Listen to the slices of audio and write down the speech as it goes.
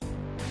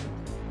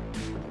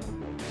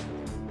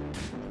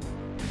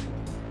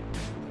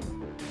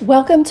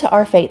Welcome to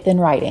Our Faith in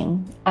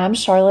Writing. I'm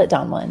Charlotte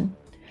Donlin.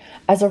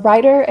 As a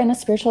writer and a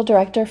spiritual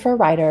director for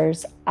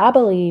writers, I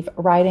believe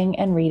writing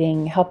and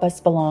reading help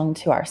us belong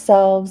to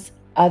ourselves,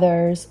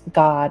 others,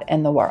 God,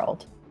 and the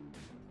world.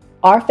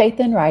 Our Faith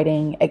in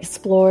Writing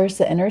explores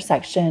the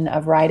intersection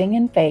of writing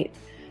and faith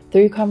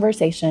through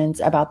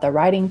conversations about the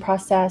writing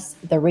process,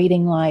 the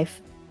reading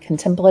life,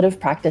 contemplative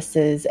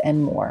practices,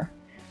 and more.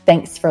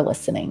 Thanks for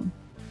listening.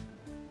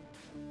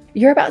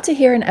 You're about to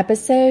hear an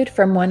episode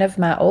from one of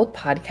my old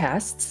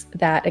podcasts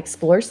that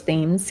explores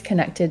themes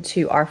connected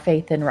to our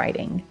faith in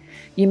writing.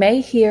 You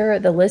may hear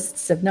the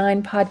Lists of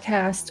 9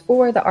 podcast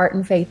or the Art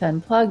and Faith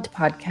Unplugged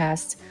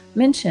podcast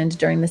mentioned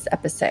during this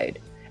episode.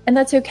 And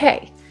that's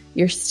okay.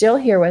 You're still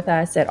here with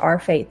us at Our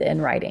Faith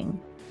in Writing.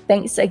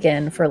 Thanks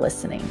again for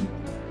listening.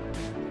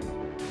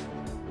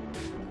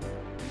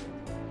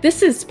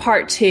 This is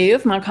part 2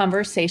 of my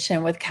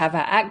conversation with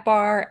Kaveh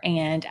Akbar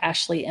and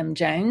Ashley M.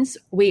 Jones.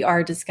 We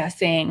are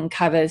discussing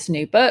Kaveh's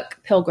new book,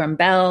 Pilgrim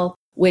Bell,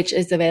 which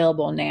is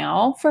available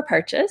now for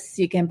purchase.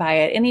 You can buy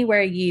it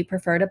anywhere you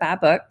prefer to buy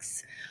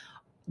books.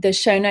 The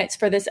show notes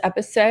for this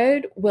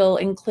episode will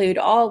include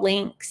all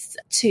links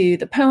to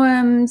the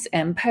poems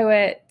and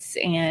poets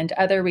and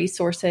other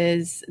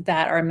resources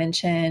that are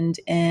mentioned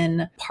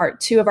in part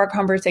 2 of our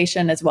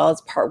conversation, as well as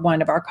part 1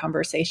 of our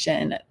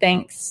conversation.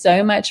 Thanks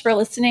so much for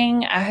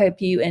listening. I hope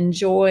you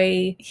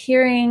enjoy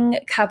hearing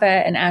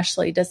Kaveh and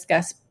Ashley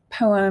discuss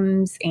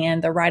poems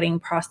and the writing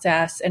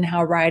process and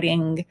how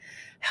writing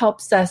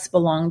helps us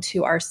belong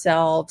to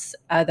ourselves,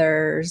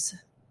 others,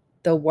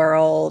 the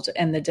world,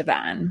 and the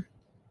divine.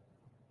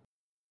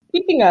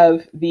 Speaking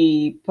of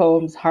the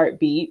poem's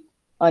heartbeat,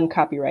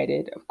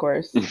 uncopyrighted, of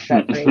course,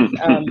 that phrase,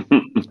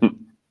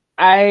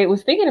 I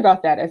was thinking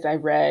about that as I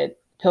read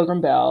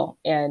Pilgrim Bell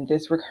and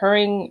this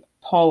recurring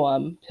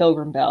poem,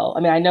 Pilgrim Bell.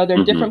 I mean, I know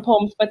they're different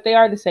poems, but they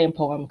are the same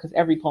poem because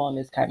every poem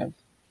is kind of,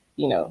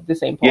 the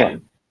same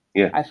poem.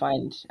 Yeah. I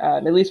find,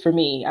 at least for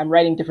me, I'm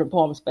writing different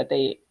poems, but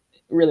they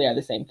really are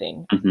the same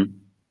thing.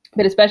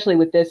 But especially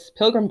with this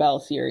Pilgrim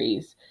Bell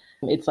series,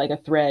 it's like a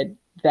thread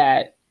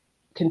that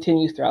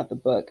continues throughout the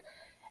book.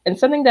 And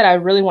something that I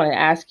really want to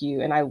ask you,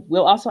 and I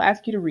will also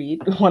ask you to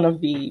read one of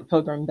the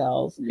Pilgrim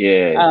Bells.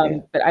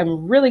 But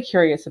I'm really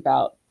curious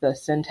about the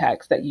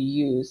syntax that you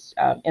use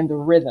and the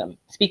rhythm.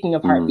 Speaking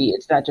of heartbeat,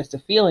 it's not just a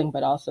feeling,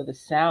 but also the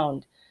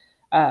sound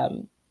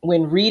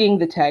when reading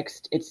the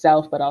text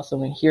itself, but also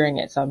when hearing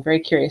it. So I'm very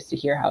curious to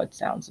hear how it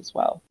sounds as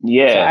well.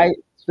 Yeah. So I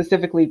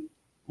specifically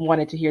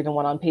wanted to hear the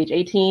one on page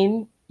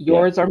 18,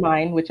 yours or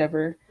mine,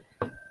 whichever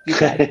you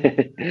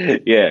guys.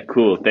 Yeah,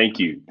 cool. Thank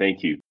you.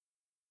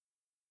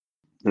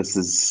 This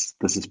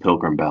is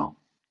Pilgrim Bell.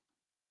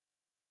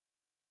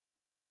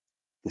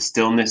 The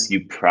stillness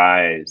you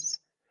prize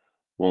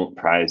won't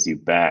prize you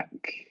back.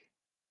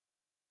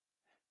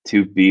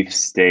 2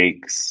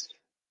 beefsteaks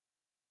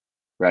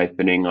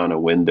ripening on a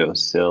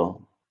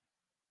windowsill.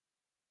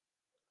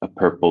 A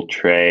purple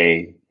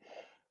tray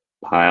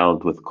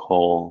piled with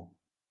coal.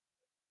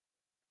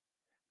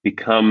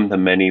 Become the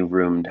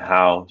many-roomed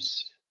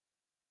house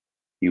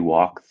you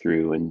walk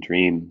through in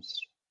dreams.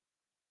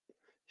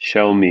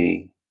 Show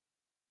me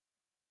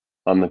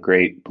on the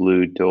great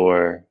blue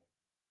door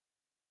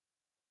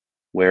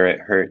where it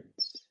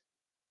hurts.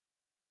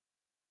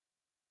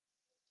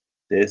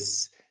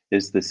 This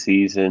is the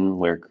season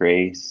where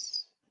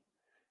grace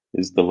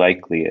is the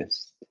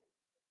likeliest,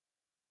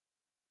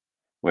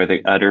 where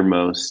the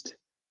uttermost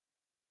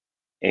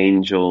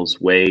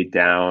angels weigh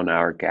down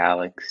our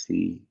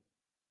galaxy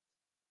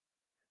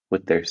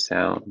with their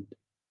sound.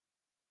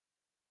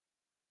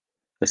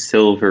 A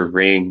silver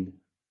ring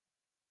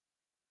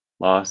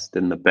lost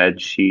in the bed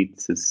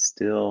sheets is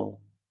still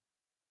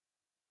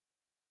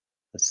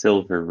a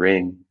silver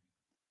ring.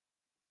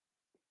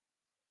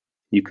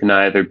 You can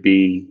either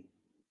be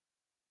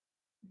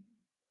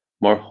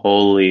more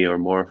holy or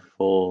more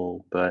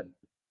full, but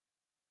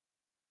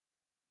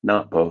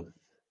not both.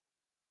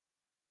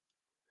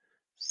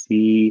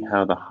 See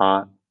how the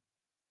hot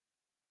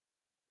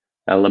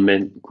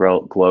element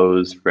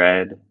glows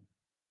red,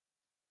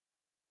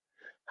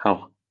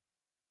 how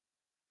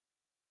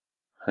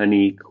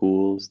honey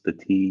cools the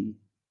tea.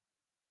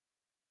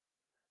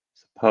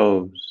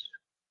 Suppose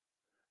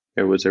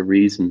there was a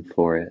reason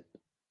for it.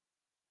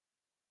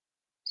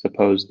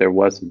 Suppose there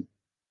wasn't.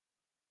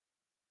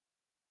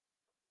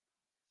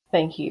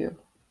 Thank you.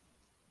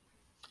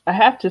 I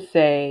have to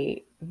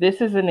say,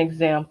 this is an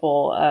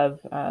example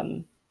of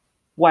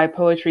why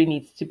poetry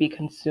needs to be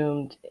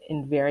consumed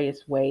in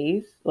various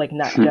ways, like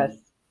not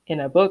just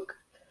in a book,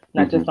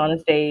 not just on a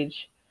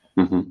stage.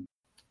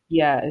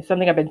 Yeah, it's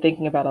something I've been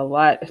thinking about a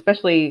lot,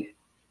 especially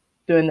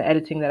doing the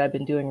editing that I've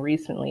been doing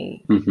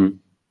recently.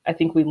 I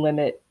think we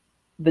limit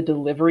the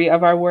delivery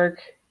of our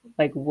work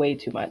like way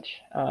too much.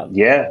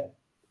 Yeah.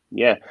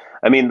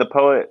 I mean, the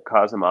poet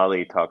Kazim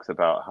Ali talks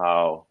about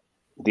how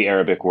the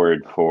Arabic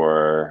word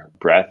for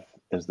breath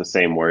is the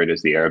same word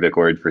as the Arabic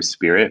word for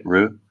spirit,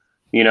 ruh,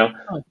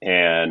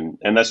 and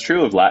that's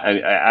true of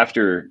Latin.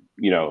 After,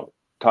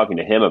 talking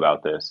to him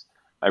about this,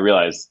 I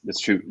realized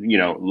it's true,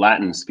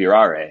 Latin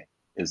spirare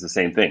is the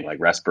same thing, like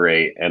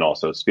respirate and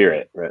also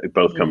spirit, right?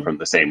 Both come from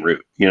the same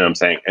root. You know what I'm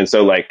saying? And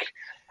so like,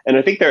 and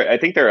I think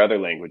there are other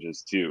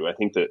languages too. I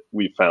think that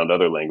we found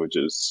other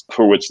languages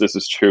for which this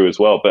is true as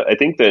well. But I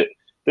think that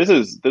this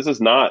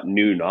is not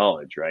new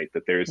knowledge, right?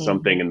 That there's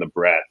something in the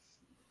breath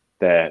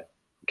that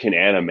can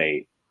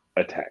animate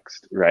a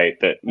text, right?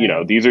 That, you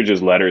know, these are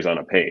just letters on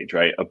a page,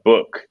 right? A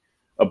book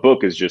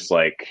is just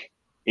like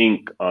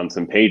ink on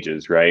some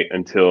pages, right?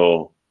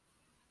 Until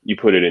you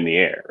put it in the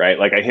air, right?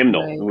 Like a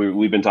hymnal. Right.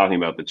 We've been talking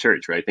about the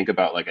church, right? Think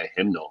about like a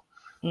hymnal,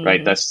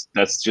 right? That's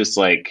just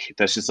like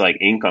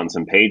ink on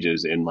some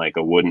pages in like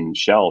a wooden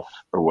shelf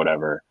or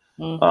whatever,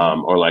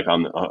 or like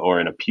or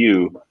in a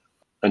pew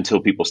until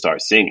people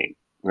start singing,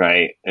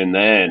 right? And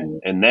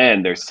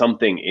then there's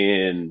something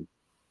in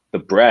the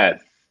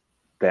breath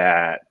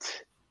that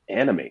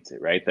animates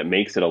it, right? That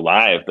makes it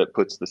alive, that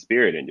puts the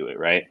spirit into it,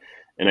 right?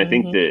 And I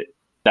think that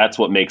that's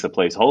what makes a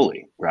place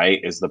holy, right?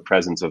 Is the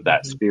presence of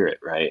that spirit,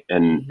 right?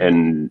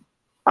 And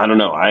I don't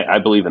know, I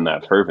believe in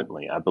that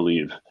fervently. I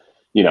believe,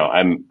 you know,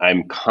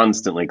 I'm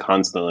constantly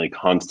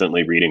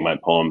reading my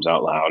poems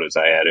out loud as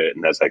I edit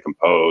and as I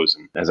compose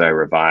and as I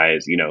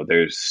revise. You know,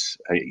 there's,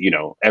 you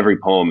know, every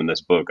poem in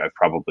this book I've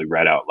probably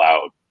read out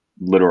loud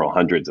literal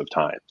hundreds of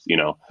times, you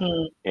know,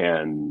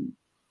 and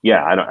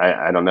yeah,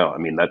 I don't know. I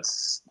mean,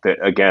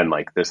 again,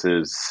 like this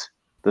is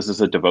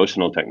a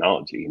devotional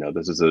technology, you know,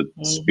 this is a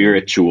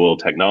spiritual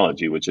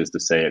technology, which is to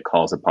say it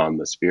calls upon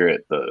the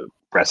spirit, the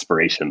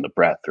respiration, the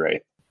breath,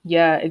 right?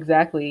 Yeah,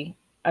 exactly.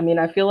 I mean,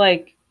 I feel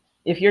like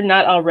if you're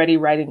not already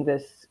writing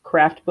this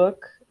craft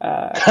book,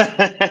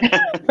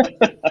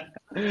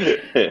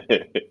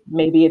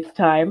 maybe it's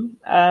time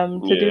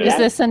to do that. Is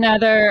this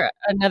another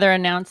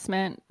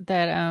announcement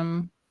that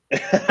we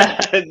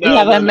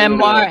have a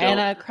memoir and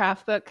a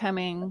craft book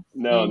coming?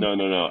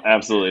 No,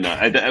 absolutely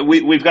not.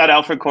 We've got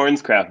Alfred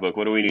Korn's craft book.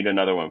 What do we need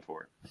another one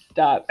for?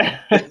 Stop.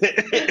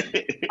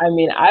 I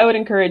mean, I would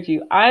encourage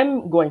you.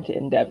 I'm going to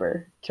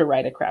endeavor to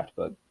write a craft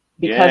book.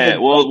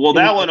 Well,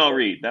 that one I'll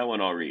read. I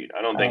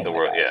don't think the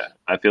world. Yeah,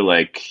 I feel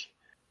like,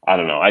 I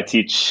don't know. I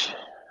teach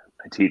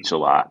a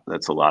lot.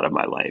 That's a lot of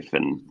my life,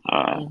 and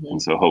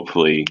so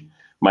hopefully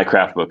my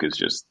craft book is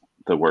just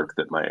the work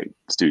that my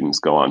students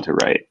go on to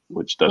write,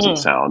 which doesn't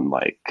sound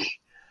like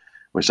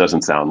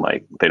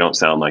they don't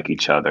sound like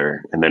each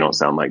other, and they don't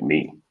sound like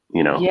me.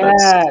 You know.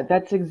 Yeah,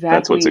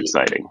 that's what's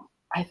exciting.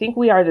 I think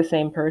we are the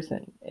same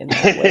person in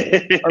that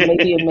way, or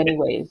maybe in many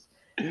ways.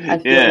 I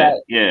feel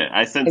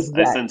I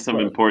sense some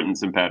important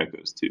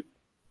simpaticos too.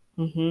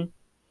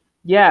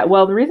 Yeah,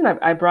 well, the reason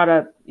I brought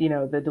up, you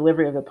know, the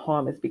delivery of the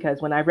poem is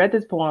because when I read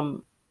this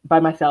poem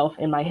by myself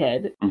in my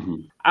head,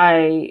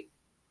 I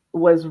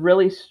was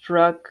really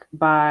struck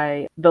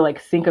by the like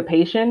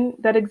syncopation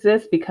that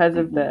exists because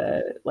of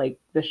the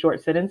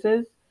short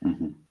sentences.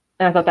 And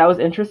I thought that was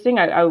interesting.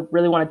 I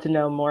really wanted to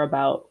know more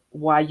about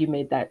why you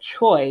made that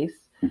choice,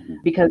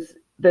 because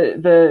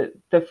the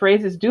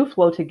phrases do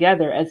flow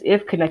together as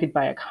if connected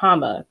by a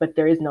comma, but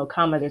there is no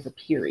comma, there's a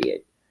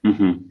period.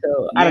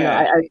 So I don't know.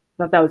 I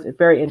thought that was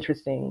very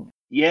interesting.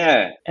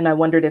 Yeah. And I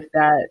wondered if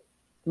that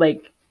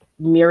like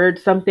mirrored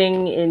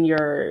something in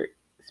your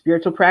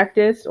spiritual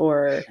practice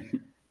or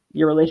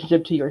your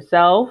relationship to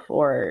yourself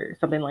or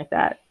something like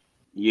that.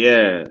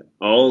 Yeah,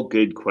 all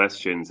good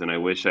questions. And I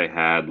wish I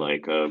had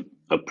like a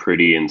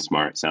pretty and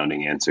smart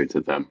sounding answer to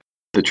them.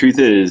 The truth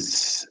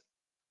is,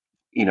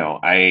 you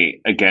know,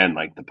 again,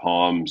 like the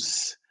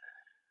poems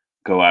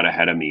go out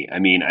ahead of me. I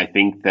mean, I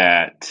think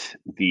that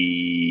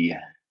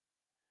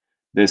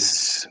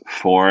this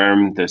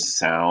form, this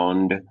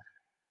sound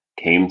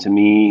came to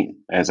me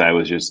as I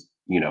was just,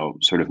 you know,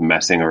 sort of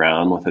messing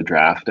around with a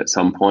draft at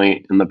some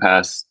point in the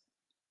past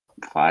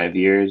 5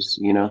 years,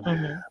 you know,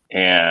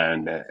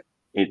 and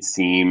it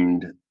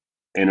seemed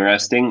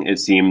interesting. It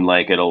seemed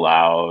like it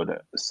allowed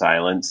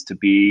silence to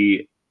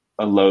be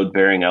a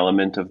load-bearing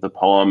element of the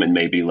poem, and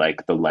maybe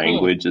like the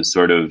language is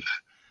sort of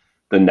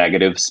the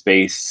negative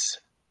space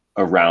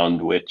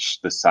around which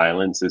the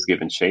silence is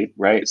given shape,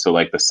 right? So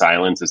like the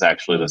silence is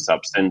actually the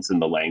substance,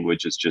 and the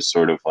language is just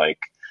sort of like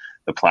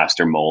the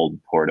plaster mold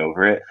poured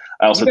over it.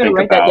 I also think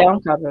about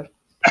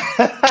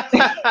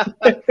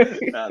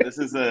no, this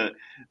is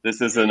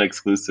an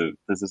exclusive.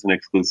 This is an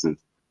exclusive.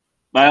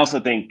 I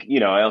also think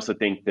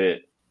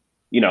that,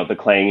 you know, the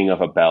clanging of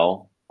a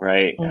bell,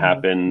 right,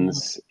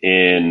 happens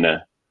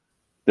in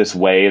this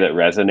way that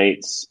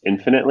resonates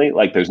infinitely.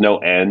 Like there's no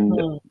end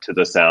to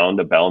the sound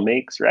a bell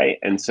makes, right?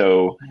 And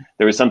so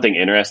there was something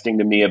interesting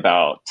to me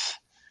about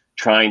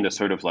trying to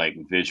sort of like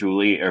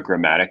visually or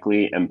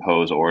grammatically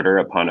impose order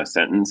upon a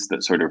sentence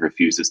that sort of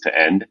refuses to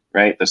end,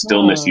 right? The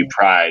stillness you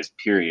prize,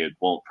 period,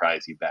 won't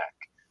prize you back,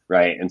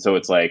 right? And so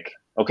it's like,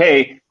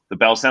 okay, the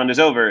bell sound is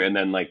over, and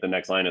then like the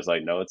next line is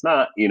like, no, it's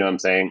not, you know what I'm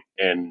saying?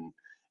 And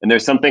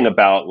there's something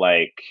about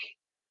like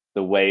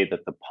the way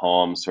that the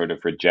poem sort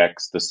of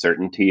rejects the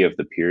certainty of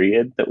the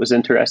period that was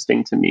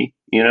interesting to me,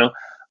 you know,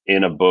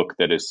 in a book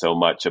that is so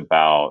much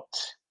about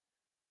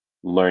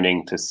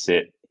learning to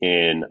sit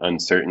in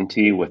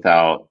uncertainty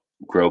without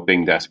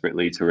groping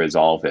desperately to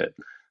resolve it.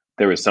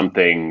 There was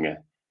something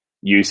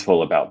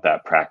useful about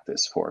that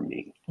practice for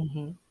me.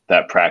 Mm-hmm.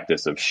 That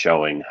practice of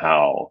showing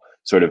how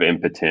sort of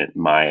impotent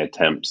my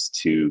attempts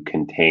to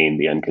contain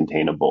the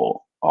uncontainable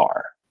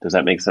are. Does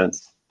that make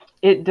sense?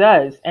 It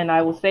does. And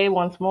I will say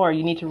once more,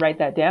 you need to write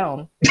that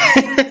down.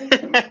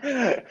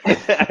 I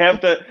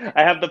have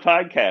the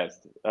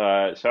podcast.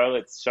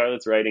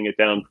 Charlotte's writing it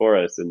down for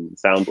us in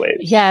sound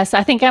waves. Yes,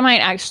 I think I might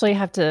actually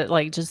have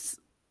to just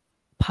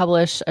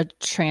publish a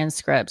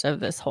transcript of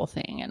this whole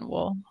thing, and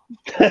we'll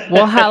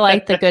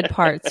highlight the good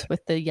parts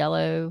with the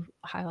yellow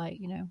highlight.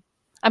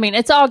 I mean,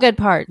 it's all good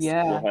parts.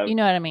 Yeah, you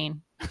know what I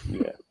mean.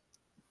 Yeah.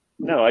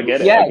 No, I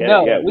get it. Yeah,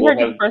 Yeah, we heard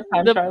you the first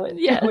time, Charlotte.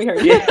 Yeah, we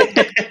heard you.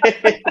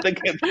 The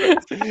good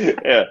parts.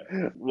 Yeah.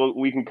 Well,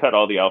 we can cut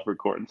all the Alfred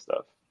Corton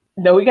stuff.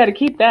 No, we got to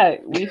keep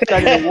that. We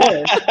started a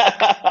war.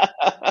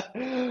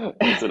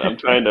 Listen, I'm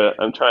trying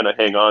to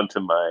hang on to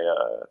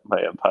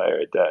my empire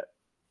at debt.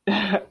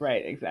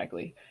 Right,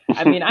 exactly.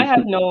 I mean, I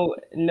have no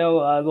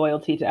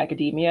loyalty to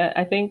academia,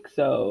 I think,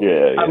 so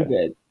I'm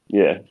good.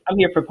 Yeah. I'm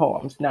here for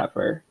poems, not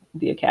for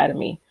the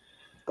academy.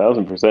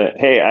 1,000%.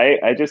 Hey,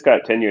 I just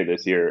got tenure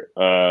this year,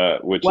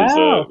 which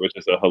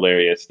is a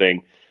hilarious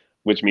thing,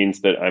 which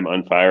means that I'm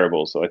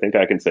unfireable. So I think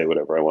I can say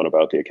whatever I want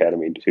about the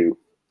academy too.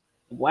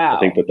 Wow. I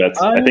think that's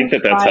how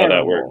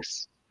that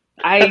works.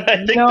 I'm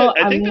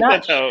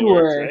not sure.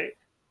 Works, right?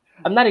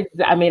 I'm not.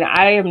 I mean,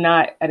 I am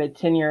not at a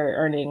tenure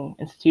earning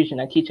institution.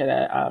 I teach at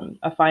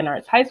a fine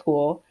arts high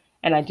school,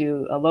 and I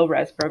do a low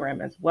res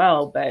program as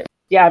well. But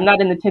yeah, I'm not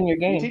in the tenure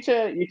game. You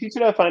teach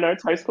at a fine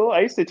arts high school?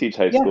 I used to teach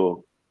high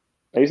school.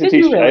 I used to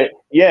Did teach. You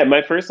really?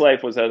 My first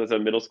life was as a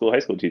middle school, high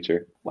school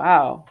teacher.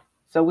 Wow.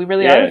 So we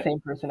really are the same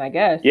person, I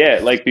guess.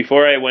 Yeah, like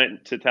before I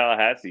went to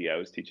Tallahassee, I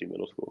was teaching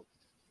middle school.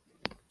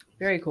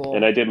 Very cool.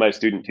 And I did my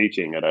student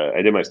teaching at a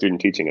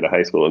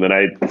high school, and then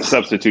I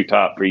substitute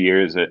taught for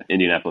years at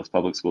Indianapolis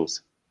Public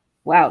Schools.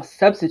 Wow,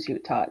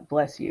 substitute taught.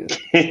 Bless you.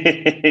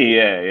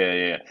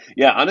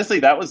 Yeah.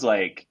 Honestly, that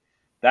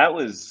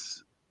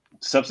was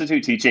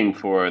substitute teaching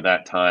for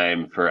that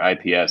time for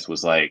IPS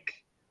was like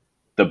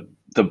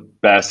the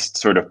best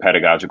sort of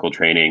pedagogical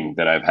training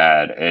that I've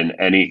had. And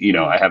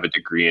I have a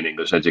degree in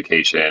English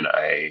education.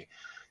 I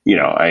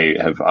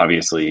have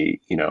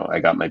obviously, I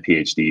got my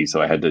PhD,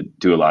 so I had to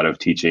do a lot of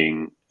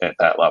teaching at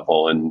that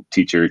level and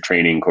teacher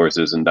training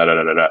courses and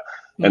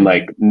Mm-hmm. And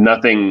like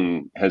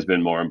nothing has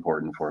been more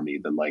important for me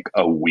than like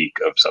a week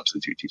of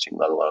substitute teaching,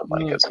 let alone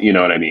you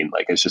know what I mean?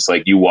 Like, it's just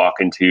like you walk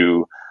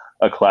into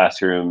a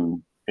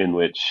classroom in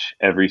which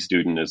every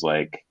student is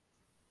like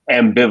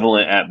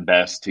ambivalent at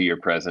best to your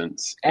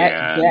presence.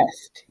 At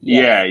best.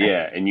 Yes.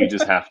 Yeah. And you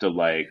just have to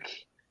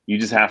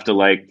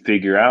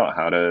figure out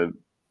how to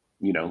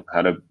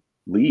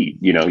lead,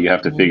 you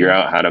have to figure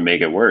out how to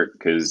make it work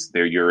because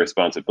they're your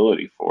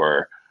responsibility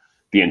for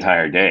the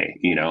entire day,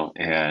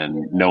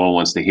 and no one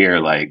wants to hear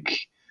like,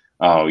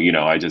 oh,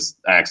 I just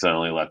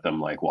accidentally let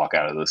them like walk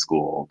out of the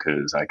school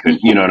because I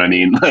couldn't, you know what I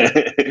mean?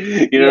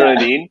 You know what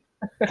I mean?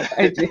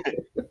 I do.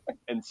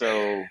 And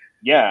so,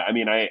 yeah, I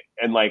mean,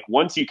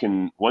 once you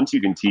can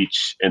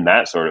teach in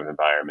that sort of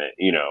environment,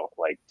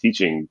 like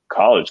teaching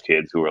college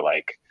kids who are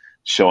like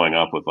showing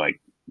up with like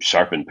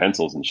sharpened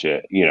pencils and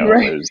shit,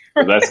 right.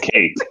 That's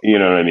cake. You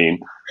know what I mean?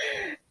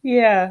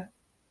 Yeah.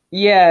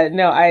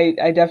 No, I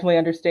definitely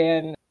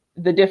understand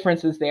the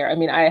differences there. I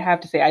mean, I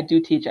have to say, I do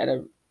teach at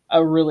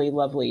a really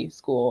lovely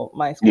school.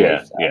 My school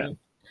is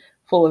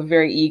full of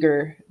very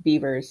eager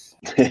beavers.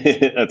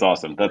 That's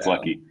awesome. That's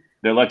lucky.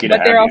 They're lucky to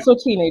have you. But they're also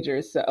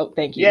teenagers, so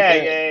thank you.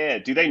 Yeah.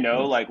 Do they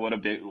know like what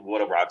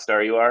a rock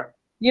star you are?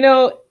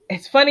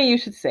 It's funny you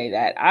should say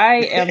that. I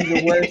am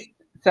the worst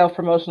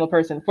self-promotional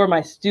person for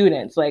my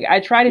students. Like,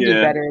 I try to do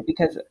better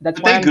because that's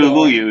why they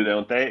Google you,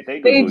 don't they? They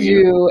Google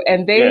do,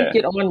 and they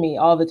get on me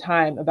all the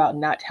time about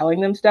not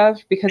telling them stuff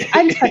because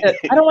I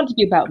don't want it to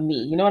be about me.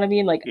 You know what I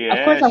mean? Like,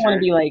 of course I want to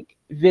be like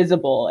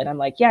visible, and I'm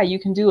like, yeah, you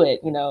can do it.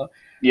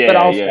 But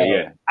also,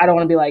 I don't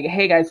want to be like,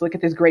 hey guys, look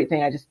at this great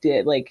thing I just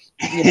did. Like,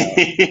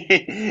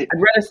 I'd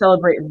rather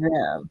celebrate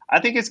them. I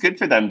think it's good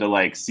for them to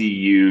like see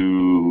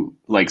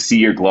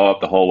your glow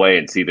up the whole way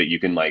and see that you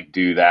can like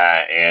do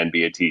that and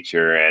be a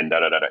teacher and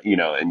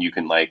and you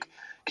can like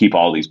keep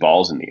all these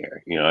balls in the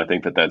air. I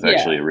think that's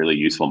actually a really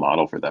useful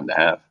model for them to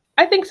have.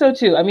 I think so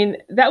too. I mean,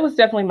 that was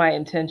definitely my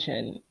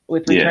intention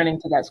with returning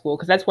to that school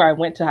because that's where I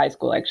went to high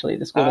school, actually,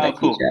 the school that I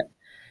teach at.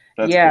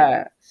 That's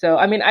cool. So,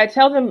 I mean, I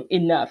tell them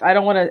enough. I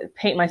don't want to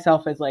paint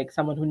myself as like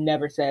someone who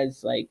never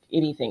says like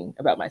anything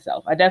about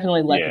myself. I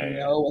definitely let them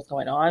know what's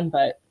going on,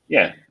 but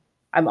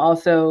I'm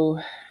also,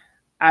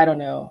 I don't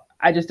know.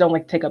 I just don't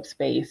like to take up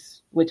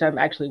space, which I'm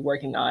actually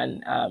working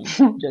on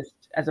just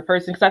as a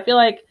person. Because I feel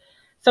like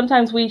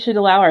sometimes we should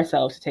allow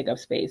ourselves to take up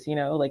space,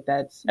 like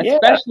that's,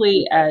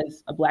 especially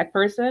as a Black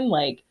person,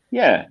 like,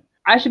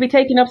 I should be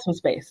taking up some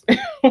space.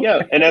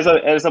 And as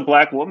a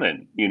Black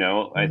woman,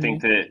 I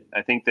think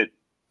that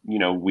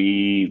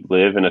we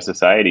live in a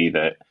society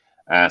that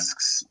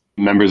asks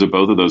members of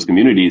both of those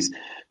communities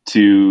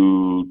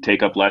to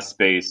take up less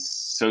space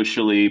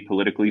socially,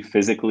 politically,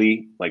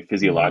 physically, like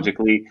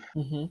physiologically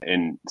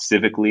and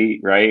civically,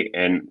 right?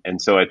 And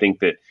so I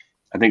think that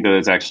I think that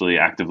it's actually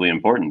actively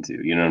important to,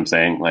 you know what I'm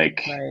saying?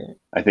 Like, Right.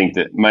 I think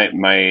that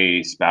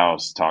my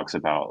spouse talks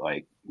about,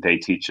 like, they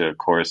teach a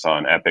course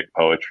on epic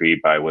poetry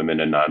by women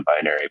and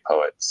non-binary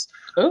poets.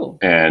 Oh,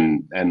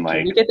 and can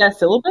like, we get that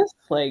syllabus?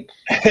 Like,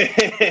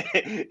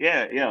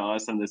 yeah, I'll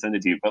send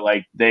it to you. But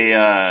like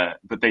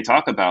but they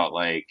talk about,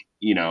 like,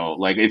 you know,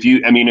 like, if you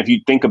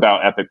think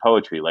about epic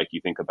poetry, like, you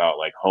think about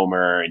like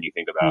Homer, and you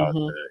think about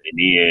mm-hmm. the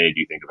Aeneid,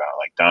 you think about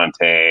like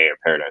Dante or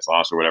Paradise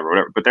Lost or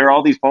whatever. But there are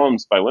all these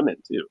poems by women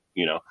too,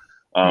 you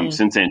know,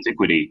 since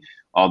antiquity,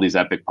 all these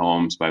epic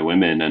poems by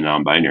women and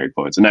non-binary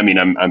poets. And I mean,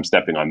 I'm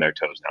stepping on their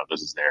toes now.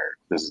 This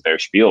is their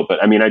spiel.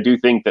 But I mean, I do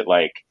think that,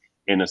 like,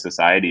 in a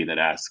society that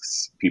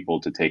asks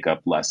people to take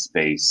up less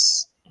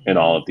space in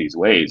all of these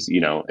ways, you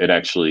know, it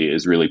actually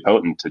is really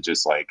potent to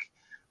just, like,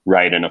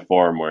 write in a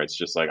form where it's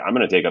just like, I'm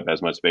going to take up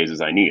as much space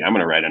as I need. I'm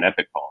going to write an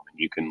epic poem, and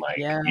you can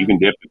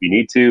dip if you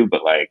need to,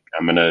 but, like,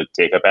 I'm going to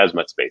take up as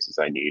much space as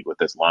I need with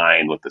this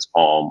line, with this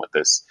poem, with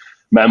this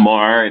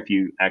memoir, if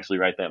you actually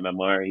write that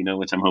memoir, you know,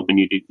 which I'm hoping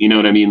you do. You know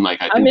what I mean? Like,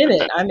 I'm in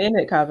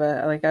it,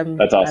 Kaveh. Like,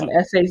 that's awesome. I'm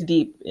essays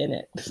deep in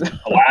it. So.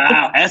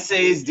 Wow,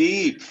 essays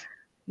deep.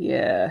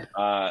 Yeah.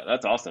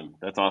 That's awesome.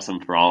 That's awesome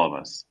for all of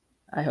us.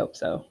 I hope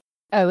so.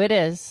 Oh, it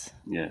is.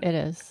 Yeah. It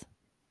is.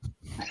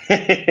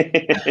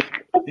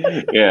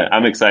 Yeah,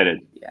 I'm excited.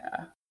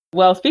 Yeah.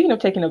 Well, speaking of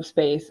taking up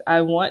space,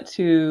 I want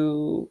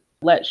to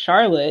let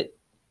Charlotte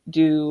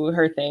do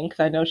her thing, because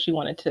I know she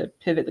wanted to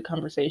pivot the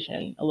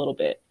conversation a little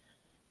bit.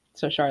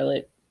 So,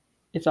 Charlotte,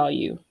 it's all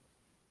you.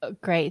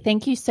 Great.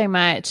 Thank you so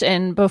much.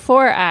 And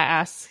before I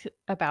ask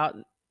about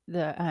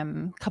the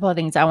couple of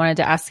things I wanted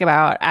to ask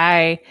about,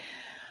 I,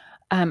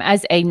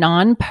 as a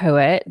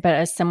non-poet, but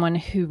as someone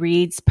who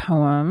reads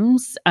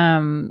poems,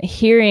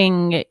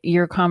 hearing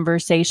your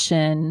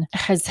conversation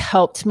has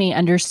helped me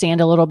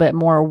understand a little bit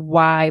more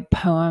why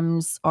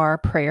poems are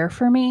prayer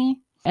for me.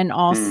 And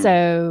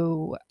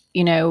also,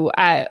 you know,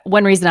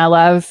 one reason I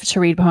love to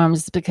read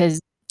poems is because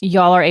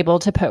y'all are able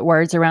to put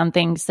words around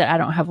things that I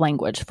don't have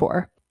language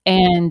for.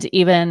 And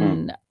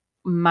even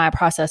my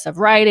process of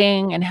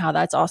writing and how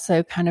that's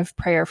also kind of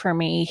prayer for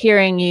me,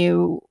 hearing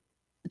you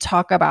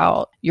talk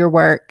about your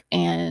work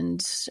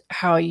and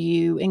how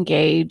you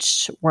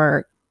engage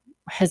work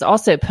has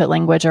also put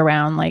language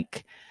around,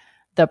 like,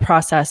 the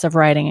process of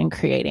writing and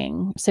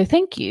creating. So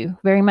thank you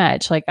very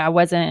much. Like, I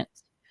wasn't,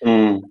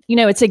 you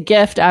know, it's a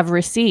gift I've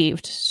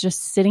received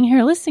just sitting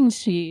here listening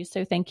to you.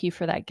 So thank you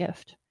for that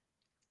gift.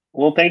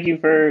 Well, thank you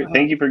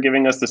for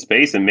giving us the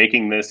space and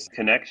making this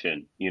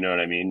connection. You know what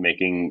I mean?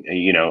 Making,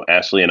 you know,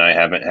 Ashley and I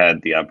haven't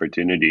had the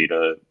opportunity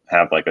to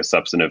have, like, a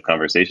substantive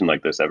conversation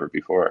like this ever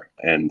before.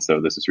 And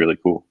so this is really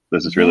cool.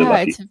 This is really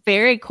lucky. It's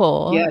very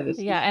cool.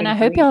 Yeah. And I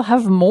hope y'all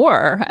have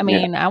more. I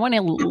mean, I want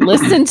to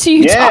listen to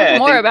you talk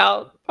more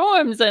about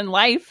poems and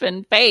life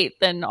and faith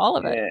and all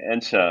of it. Yeah,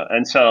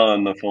 inshallah,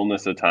 in the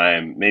fullness of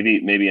time,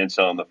 maybe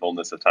inshallah, in the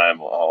fullness of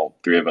time, all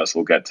three of us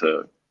will get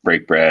to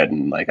break bread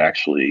and, like,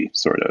 actually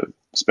sort of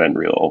spend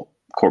real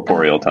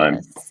corporeal time.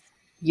 Yes.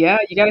 Yeah,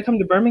 you got to come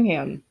to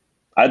Birmingham.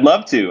 I'd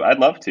love to.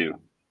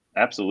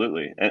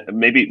 Absolutely. And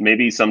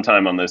maybe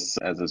sometime on this,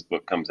 as this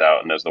book comes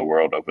out and as the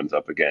world opens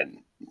up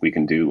again, we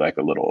can do, like,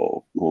 a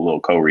little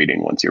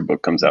co-reading once your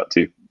book comes out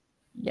too.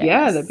 Yes.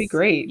 Yeah, that'd be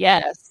great.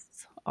 Yes.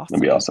 Awesome.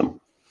 That'd be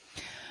awesome.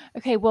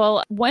 Okay.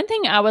 Well, one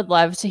thing I would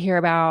love to hear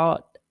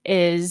about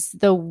is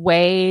the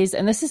ways,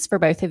 and this is for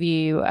both of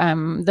you,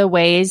 the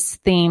ways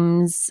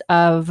themes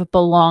of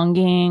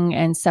belonging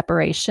and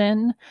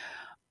separation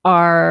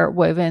are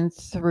woven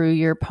through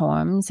your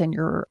poems and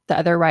the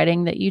other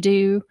writing that you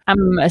do.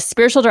 I'm a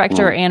spiritual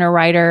director and a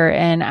writer,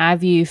 and I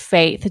view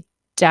faith,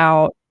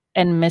 doubt,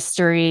 and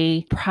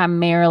mystery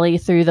primarily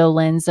through the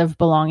lens of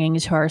belonging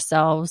to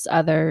ourselves,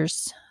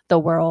 others, the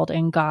world,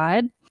 and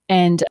God.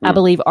 And I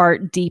believe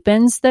art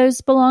deepens those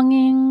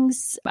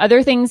belongings.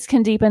 Other things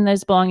can deepen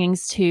those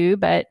belongings too,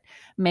 but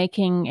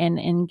making and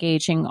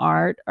engaging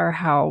art are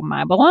how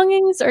my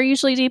belongings are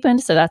usually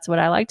deepened. So that's what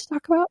I like to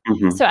talk about.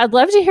 So I'd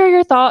love to hear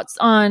your thoughts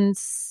on,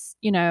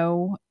 you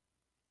know,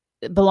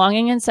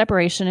 belonging and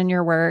separation in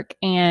your work,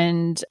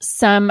 and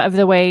some of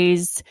the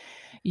ways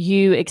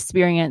you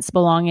experience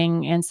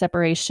belonging and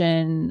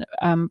separation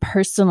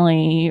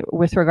personally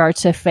with regard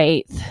to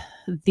faith,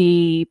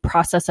 the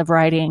process of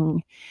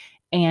writing,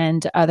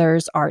 and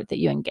others' art that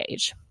you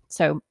engage.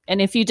 So,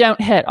 and if you don't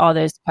hit all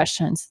those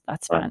questions,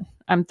 that's fine.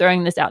 I'm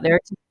throwing this out there.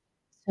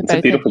 It's a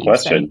beautiful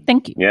question. So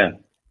thank you. Yeah.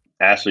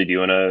 Ashley, do you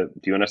want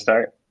to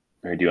start,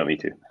 or do you want me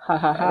to? Ha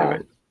ha ha.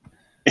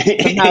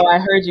 Somehow I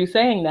heard you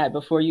saying that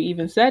before you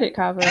even said it,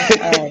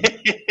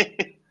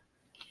 Kaveh.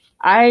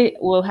 I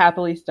will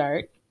happily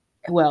start.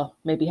 Well,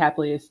 maybe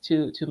happily is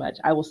too much.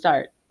 I will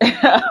start.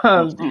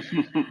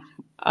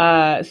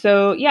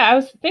 So yeah, I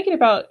was thinking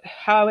about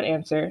how I would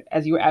answer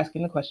as you were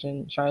asking the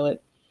question,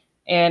 Charlotte.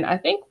 And I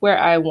think where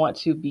I want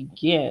to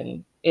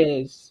begin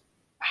is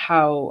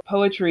how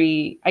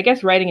poetry, I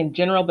guess writing in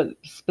general, but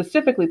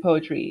specifically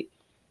poetry,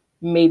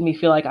 made me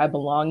feel like I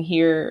belong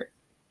here.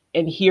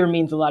 And here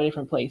means a lot of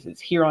different places.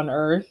 Here on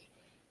earth,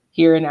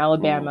 here in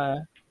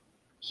Alabama,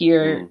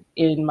 here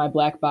in my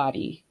Black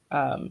body,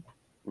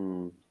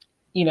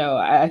 You know,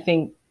 I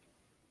think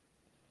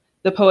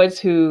the poets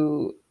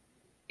who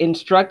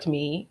instruct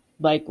me,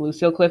 like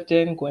Lucille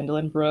Clifton,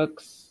 Gwendolyn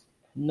Brooks,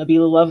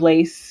 Nabila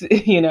Lovelace,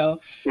 you know,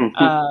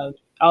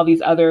 all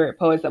these other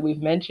poets that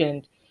we've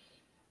mentioned,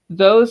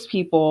 those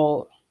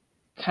people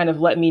kind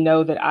of let me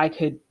know that I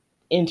could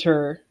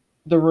enter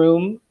the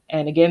room.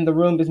 And again, the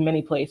room is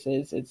many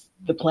places. It's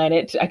the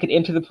planet. I could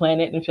enter the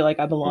planet and feel like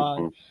I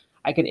belong.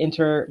 I could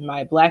enter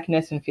my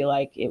Blackness and feel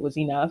like it was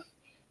enough.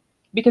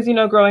 Because, you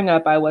know, growing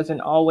up, I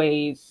wasn't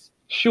always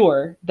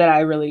sure that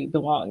I really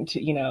belonged.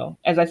 You know,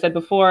 as I said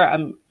before,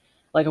 I'm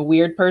like a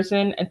weird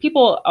person. And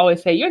people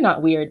always say, you're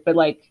not weird, but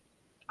like,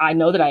 I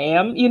know that I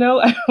am, you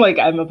know, like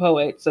I'm a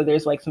poet. So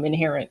there's like some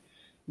inherent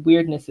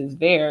weirdnesses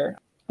there,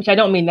 which I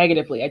don't mean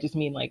negatively. I just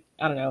mean like,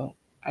 I don't know,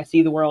 I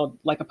see the world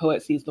like a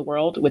poet sees the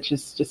world, which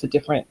is just a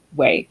different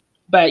way.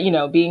 But, you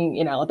know, being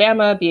in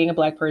Alabama, being a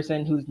Black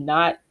person who's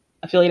not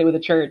affiliated with a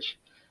church,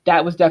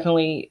 that was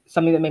definitely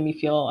something that made me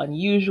feel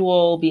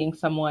unusual, being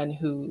someone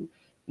who,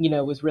 you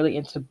know, was really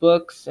into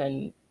books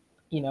and,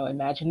 you know,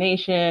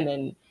 imagination.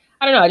 And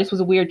I don't know, I just was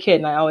a weird kid.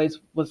 And I always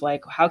was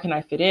like, how can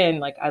I fit in?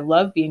 Like, I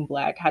love being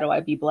Black. How do I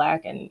be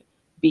Black and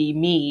be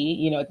me,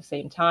 you know, at the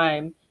same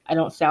time? I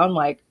don't sound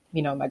like,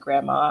 you know, my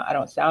grandma. I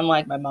don't sound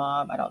like my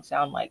mom. I don't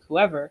sound like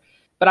whoever,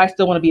 but I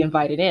still want to be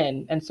invited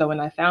in. And so when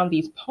I found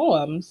these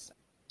poems,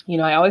 you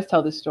know, I always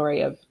tell this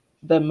story of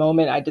the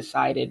moment I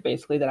decided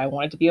basically that I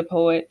wanted to be a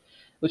poet,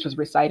 which was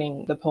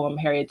reciting the poem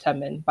Harriet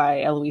Tubman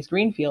by Eloise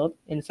Greenfield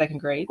in second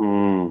grade.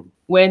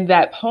 When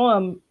that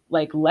poem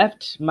like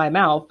left my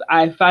mouth,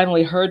 I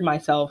finally heard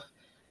myself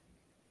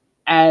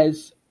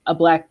as a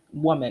Black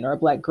woman or a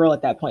Black girl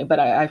at that point, but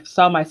I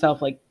saw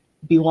myself like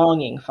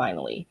belonging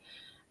finally.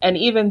 And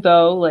even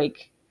though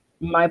like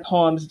my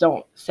poems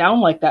don't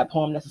sound like that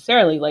poem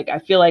necessarily, like I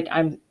feel like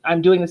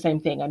I'm doing the same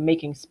thing. I'm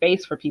making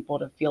space for people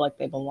to feel like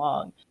they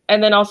belong.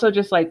 And then also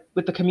just like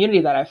with the community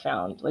that I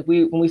found, like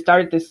when we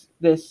started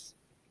this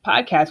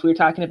podcast, we were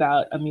talking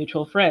about a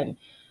mutual friend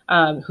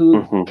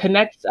who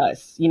connects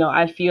us. You know,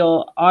 I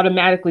feel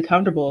automatically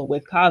comfortable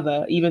with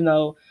Kaveh, even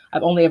though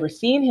I've only ever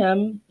seen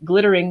him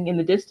glittering in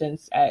the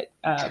distance at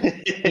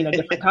you know,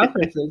 different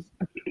conferences.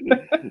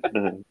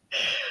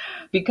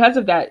 Because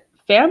of that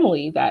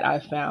family that I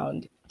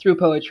found through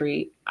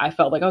poetry, I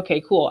felt like, okay,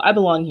 cool, I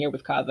belong here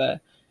with Kaveh,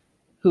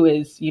 who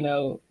is, you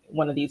know,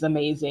 one of these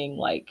amazing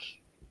like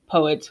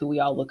poets who we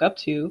all look up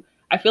to.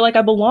 I feel like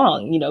I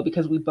belong, you know,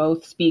 because we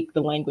both speak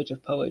the language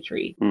of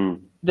poetry.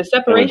 The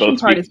separation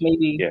part is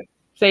maybe. Yeah.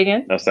 Say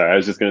again? No, sorry. I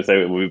was just going to say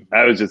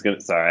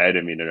sorry, I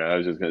didn't mean to know. I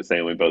was just going to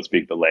say we both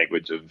speak the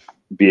language of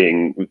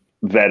being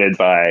vetted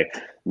by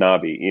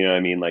Nabi. You know what I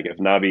mean? Like if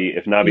Nabi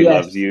Yes.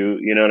 loves you,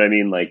 you know what I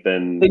mean? Like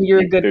then you're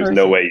a good there's person.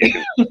 no way you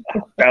can.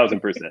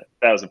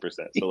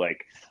 1,000%. So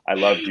like I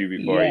loved you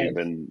before you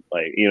even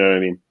like, you know what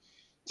I mean?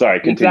 Sorry,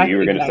 continue. Exactly, you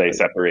were going to say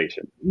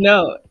separation.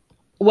 No.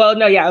 Well,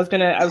 no, yeah, I was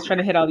trying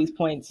to hit all these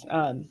points.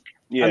 I'm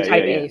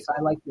type A, so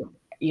I like to,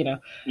 you know.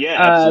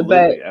 Yeah,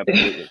 absolutely.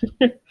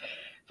 Absolutely.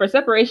 For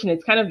separation,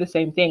 it's kind of the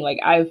same thing. Like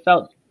I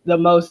felt the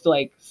most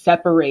like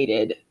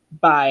separated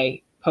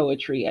by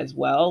poetry as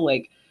well.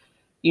 Like,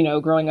 you know,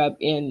 growing up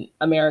in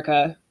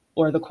America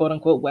or the quote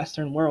unquote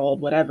Western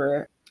world,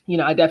 whatever, you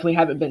know, I definitely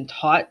haven't been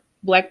taught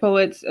Black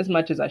poets as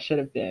much as I should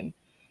have been.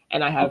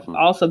 And I have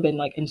also been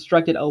like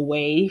instructed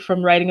away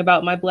from writing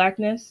about my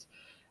Blackness,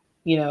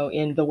 you know,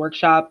 in the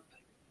workshop,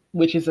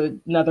 which is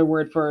another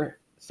word for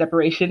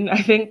separation,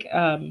 I think,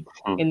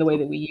 in the way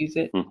that we use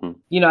it.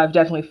 You know, I've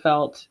definitely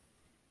felt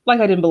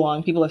like I didn't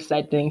belong. People have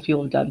said things,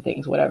 people have done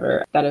things,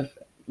 whatever, that have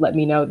let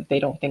me know that they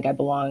don't think I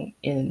belong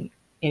in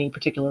any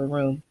particular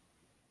room.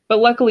 But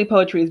luckily,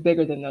 poetry is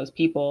bigger than those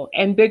people,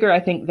 and bigger,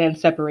 I think, than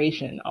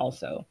separation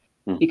also,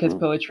 because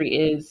poetry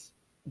is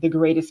the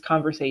greatest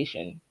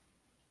conversation.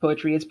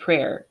 Poetry is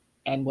prayer.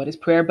 And what is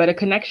prayer but a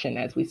connection,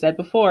 as we said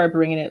before,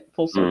 bringing it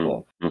full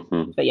circle.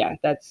 But yeah,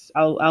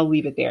 I'll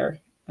leave it there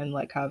and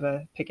let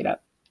Kaveh pick it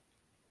up.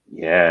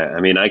 Yeah, I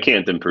mean, I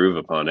can't improve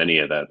upon any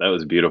of that. That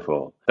was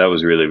beautiful. That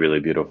was really, really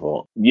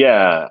beautiful.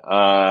 Yeah,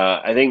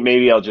 I think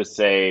maybe I'll just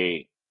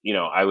say, you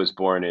know, I was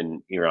born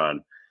in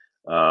Iran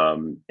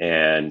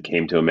and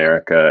came to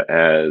America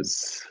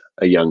as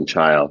a young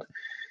child.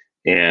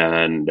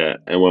 And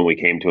when we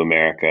came to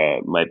America,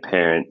 my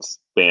parents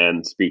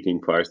banned speaking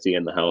Farsi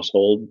in the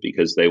household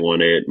because they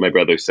wanted. My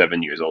brother's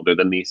 7 years older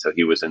than me, so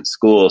he was in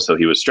school, so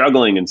he was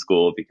struggling in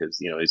school because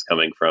you know he's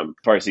coming from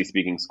Farsi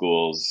speaking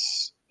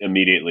schools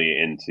immediately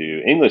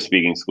into English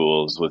speaking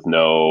schools with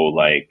no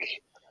like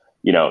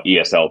you know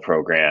ESL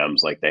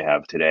programs like they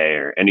have today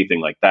or anything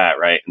like that,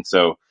 right? And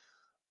so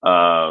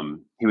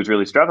he was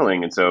really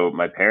struggling, and so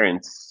my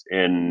parents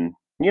in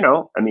you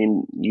know, I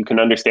mean, you can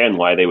understand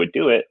why they would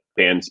do it,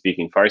 ban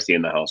speaking Farsi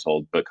in the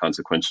household, but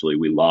consequentially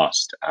we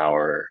lost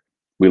our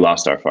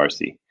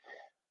Farsi.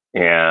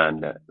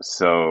 And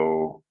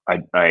so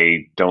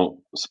I don't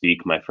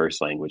speak my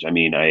first language. I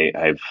mean,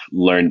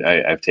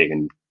 I've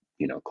taken,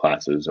 you know,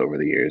 classes over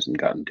the years and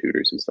gotten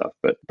tutors and stuff,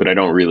 but I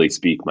don't really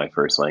speak my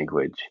first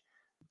language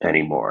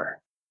anymore.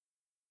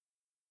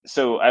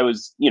 so I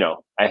was,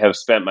 I have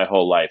spent my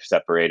whole life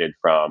separated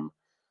from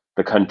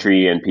the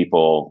country and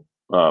people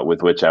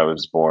with which I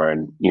was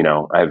born.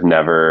 I've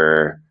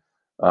never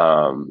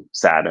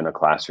sat in a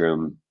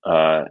classroom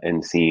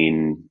and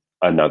seen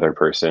another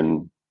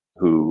person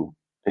who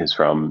is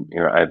from,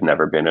 I've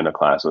never been in a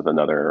class with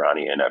another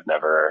Iranian. I've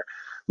never,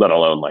 let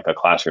alone like a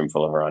classroom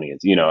full of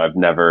Iranians. I've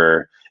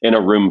never, in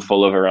a room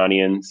full of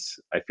Iranians,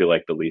 I feel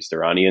like the least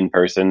Iranian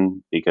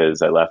person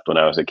because I left when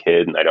I was a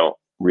kid and I don't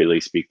really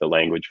speak the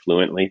language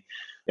fluently.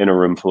 In a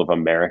room full of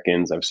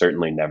Americans, I've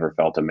certainly never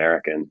felt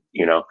American,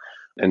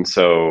 and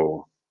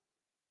so,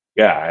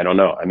 yeah, I don't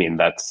know. I mean,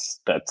 that's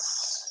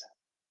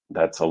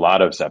a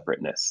lot of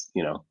separateness.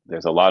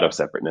 There's a lot of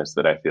separateness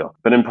that I feel.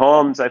 But in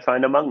poems, I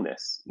find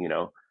amongness.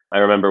 I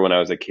remember when I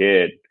was a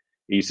kid,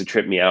 it used to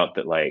trip me out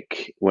that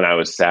like when I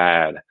was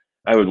sad,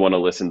 I would want to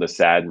listen to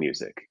sad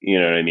music. You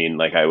know what I mean?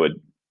 Like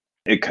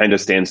it kind of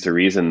stands to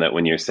reason that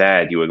when you're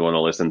sad, you would want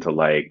to listen to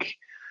like,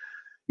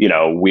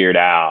 Weird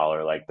Al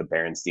or like the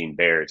Berenstain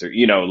Bears or,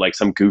 like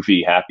some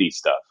goofy, happy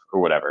stuff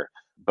or whatever.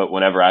 But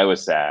whenever I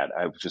was sad,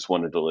 I just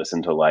wanted to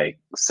listen to like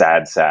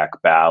sad sack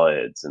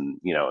ballads and,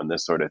 and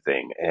this sort of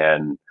thing.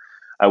 And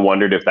I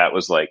wondered if that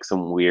was like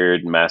some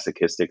weird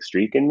masochistic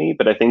streak in me.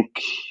 But I think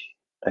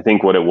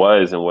what it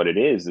was and what it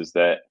is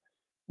that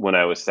when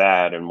I was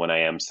sad and when I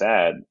am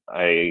sad,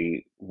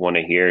 I want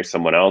to hear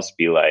someone else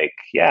be like,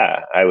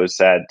 yeah, I was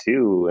sad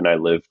too. And I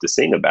live to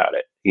sing about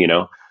it,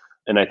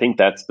 And I think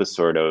that's the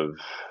sort of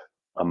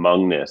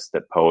amongness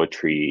that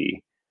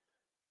poetry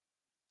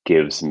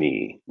gives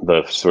me,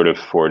 the sort of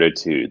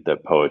fortitude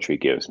that poetry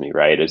gives me,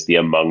 right? Is the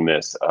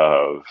amongness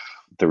of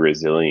the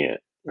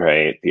resilient,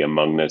 right? The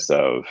amongness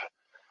of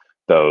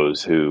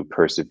those who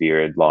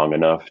persevered long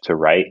enough to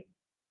write,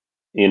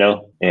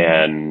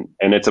 and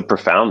it's a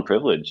profound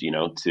privilege,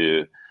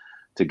 to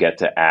get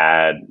to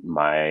add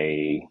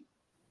my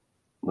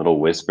little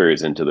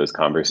whispers into this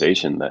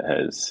conversation that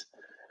has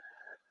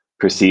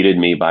preceded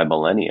me by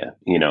millennia,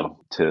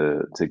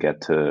 to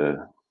get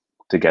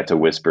to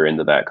whisper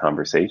into that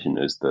conversation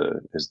is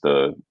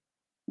the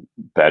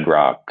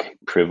bedrock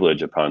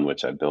privilege upon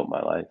which I built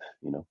my life,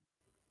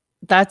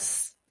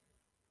 That's,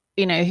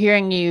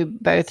 hearing you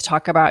both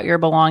talk about your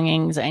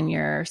belongings and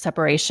your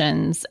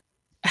separations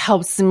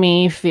helps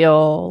me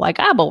feel like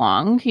I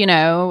belong,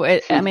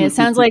 it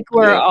sounds like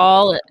we're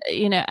all,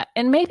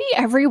 and maybe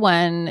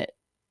everyone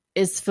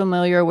is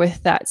familiar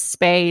with that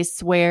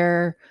space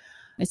where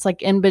it's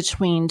like in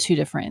between two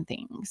different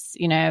things.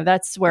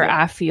 That's where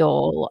I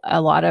feel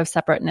a lot of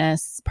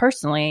separateness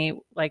personally,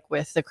 like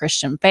with the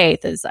Christian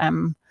faith is I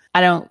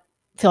don't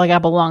feel like I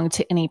belong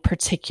to any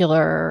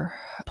particular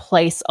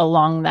place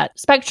along that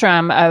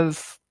spectrum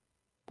of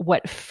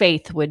what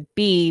faith would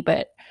be,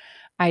 but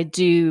I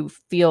do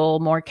feel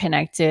more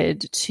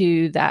connected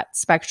to that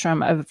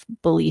spectrum of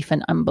belief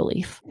and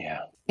unbelief.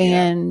 Yeah.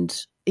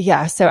 And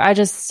so I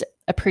just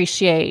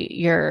appreciate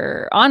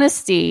your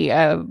honesty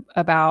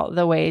about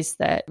the ways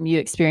that you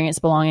experience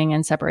belonging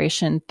and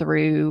separation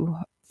through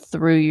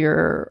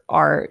your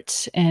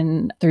art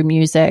and through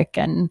music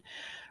and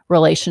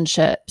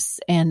relationships.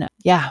 And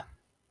I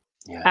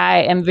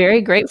am very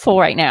grateful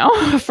right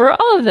now for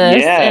all of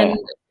this. Yeah. And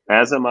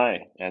As am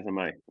I.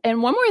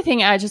 And one more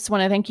thing I just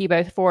want to thank you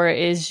both for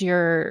is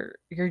your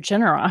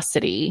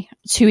generosity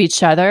to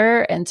each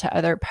other and to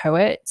other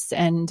poets,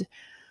 and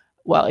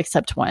well,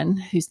 except one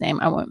whose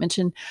name I won't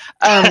mention.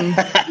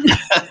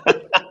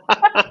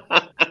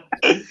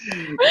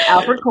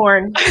 Alfred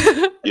Korn.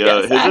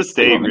 Yeah, his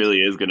estate really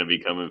is going to be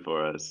coming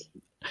for us.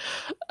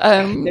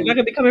 They're not going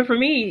to be coming for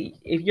me.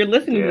 If you're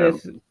listening to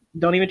this,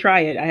 don't even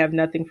try it. I have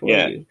nothing for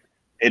you.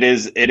 It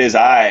is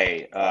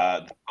I,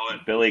 the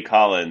poet Billy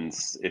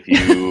Collins. If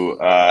you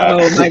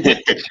oh my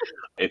goodness.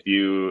 if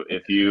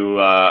you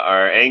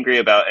are angry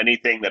about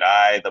anything that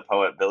I, the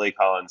poet Billy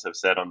Collins, have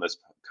said on this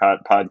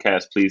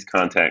podcast, please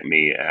contact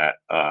me at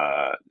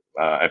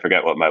I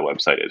forget what my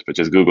website is, but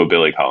just Google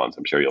Billy Collins.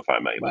 I'm sure you'll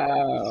find my email.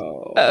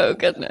 Wow. Oh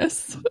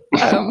goodness.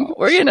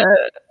 We're gonna.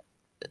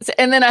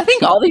 And then I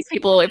think all these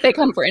people, if they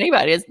come for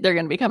anybody, they're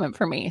going to be coming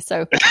for me.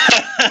 So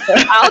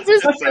I'll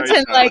just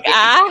pretend like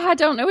I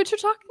don't know what you're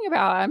talking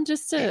about. I'm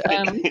just a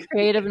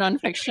creative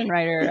nonfiction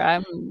writer.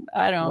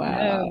 I don't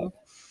know.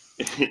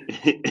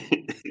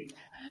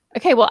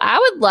 Okay, well, I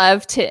would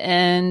love to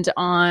end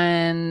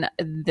on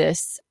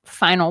this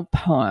final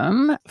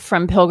poem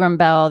from Pilgrim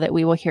Bell that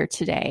we will hear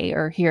today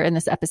or hear in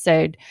this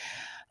episode,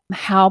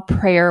 How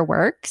Prayer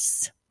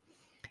Works.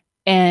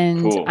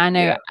 And cool. I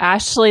know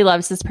Ashley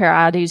loves this prayer.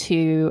 I do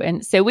too.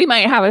 And so we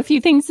might have a few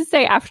things to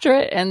say after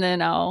it, and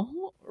then I'll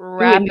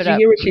wrap it up. Did you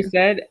hear what she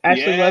said?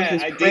 Ashley loves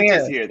this prayer. I did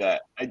just hear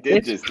that.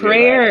 It's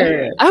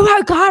prayer. Oh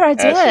my God, I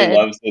did. Ashley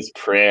loves this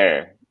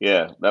prayer.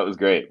 Yeah, that was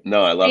great.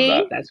 No, I love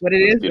that. That's what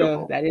it is,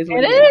 though. That is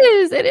what it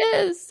is. It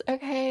is.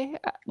 Okay.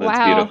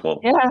 That's beautiful.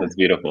 Yeah. That's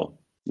beautiful.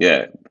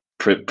 Yeah.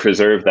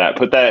 Preserve that.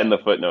 Put that in the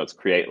footnotes.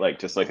 Create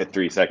just like a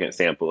 3-second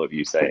sample of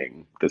you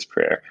saying this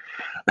prayer.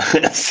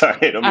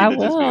 Sorry, I don't mean to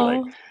just be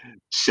like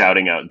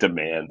shouting out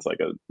demands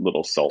like a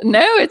little sultan.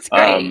 No, it's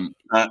great.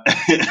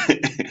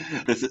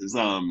 This is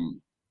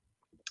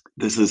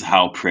This is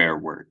how prayer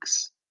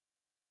works.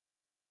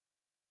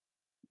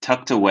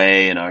 Tucked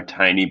away in our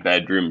tiny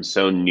bedroom,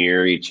 so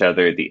near each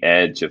other, the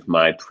edge of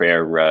my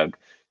prayer rug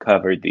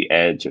covered the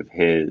edge of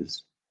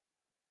his.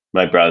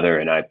 My brother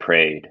and I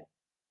prayed.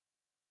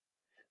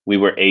 We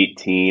were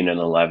 18 and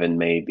 11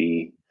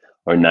 maybe,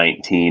 or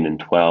 19 and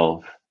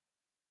 12.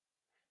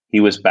 He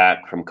was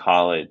back from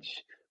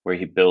college, where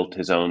he built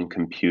his own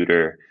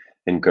computer,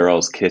 and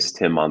girls kissed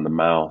him on the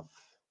mouth.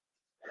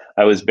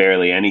 I was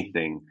barely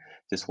anything,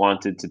 just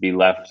wanted to be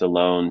left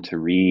alone to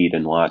read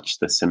and watch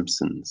The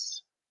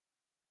Simpsons.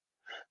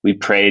 We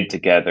prayed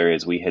together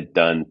as we had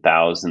done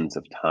thousands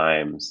of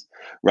times,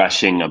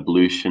 rushing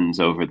ablutions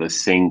over the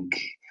sink,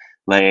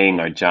 laying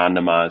our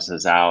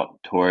janamazas out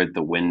toward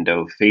the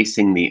window,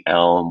 facing the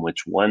elm,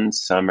 which one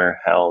summer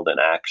held an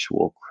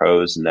actual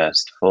crow's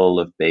nest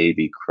full of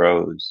baby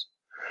crows.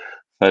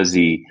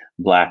 Fuzzy,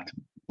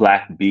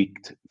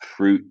 black-beaked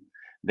fruit,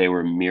 they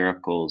were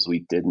miracles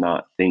we did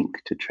not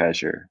think to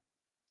treasure.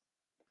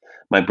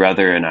 My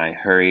brother and I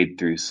hurried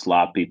through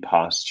sloppy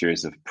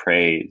postures of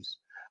praise,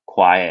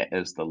 quiet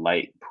as the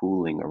light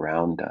pooling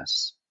around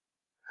us.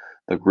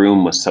 The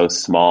room was so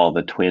small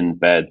the twin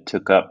bed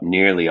took up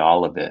nearly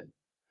all of it.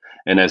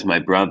 And as my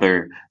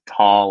brother,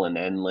 tall and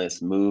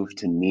endless, moved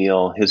to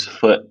kneel, his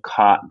foot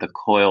caught the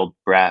coiled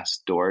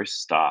brass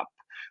doorstop,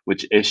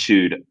 which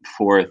issued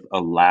forth a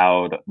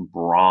loud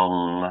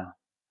brong.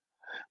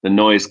 The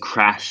noise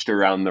crashed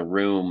around the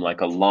room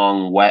like a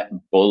long, wet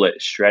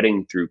bullet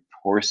shredding through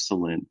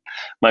porcelain.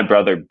 My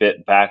brother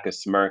bit back a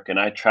smirk, and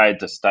I tried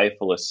to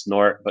stifle a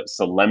snort, but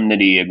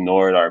solemnity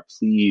ignored our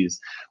pleas.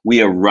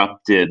 We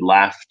erupted,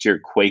 laughter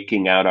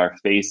quaking out our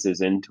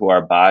faces into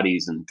our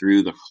bodies and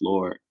through the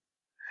floor.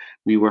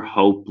 We were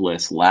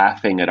hopeless,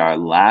 laughing at our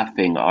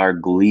laughing, our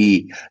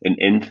glee, an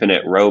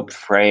infinite rope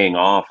fraying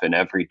off in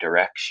every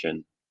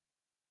direction.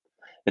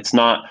 It's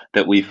not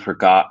that we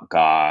forgot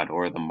God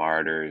or the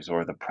martyrs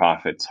or the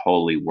prophet's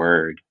holy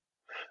word.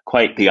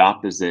 Quite the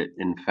opposite,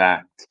 in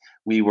fact.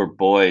 We were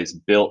boys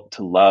built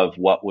to love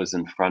what was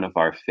in front of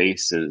our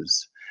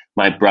faces.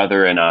 My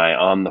brother and I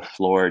on the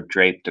floor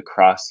draped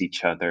across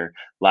each other,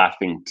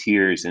 laughing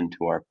tears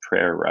into our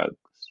prayer rugs.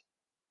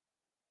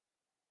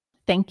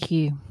 Thank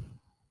you.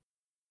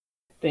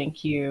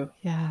 Thank you.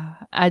 Yeah.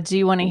 I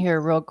do want to hear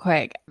real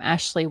quick,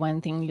 Ashley,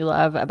 one thing you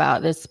love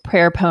about this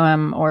prayer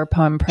poem or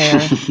poem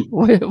prayer.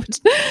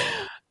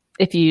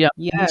 If you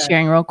don't mind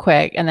sharing real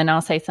quick, and then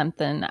I'll say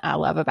something I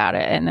love about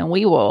it, and then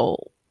we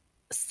will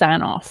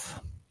sign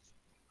off.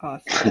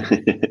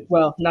 Awesome.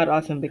 Well, not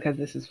awesome because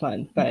this is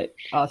fun, but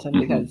awesome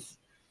because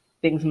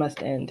things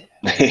must end.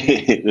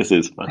 This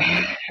is fun.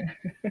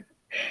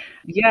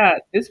 Yeah,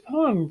 this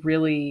poem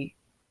really,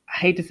 I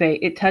hate to say,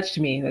 it touched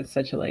me. That's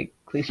such a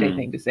cliche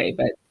thing to say,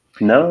 but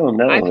no,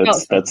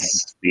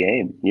 that's the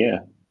aim. Yeah.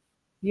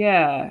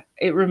 Yeah,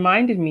 it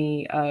reminded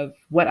me of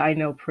what I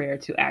know prayer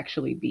to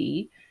actually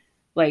be.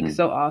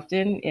 So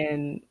often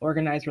in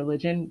organized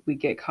religion, we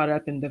get caught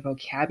up in the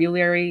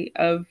vocabulary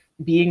of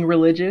being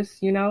religious,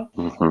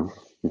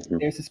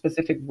 There's a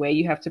specific way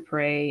you have to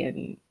pray.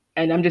 And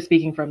I'm just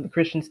speaking from the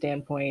Christian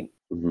standpoint.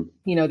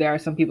 There are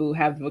some people who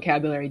have the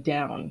vocabulary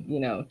down,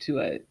 to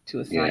a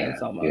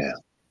science almost. Yeah.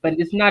 But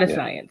it's not a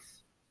science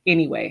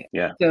anyway.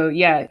 Yeah. So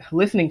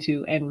listening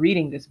to and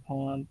reading this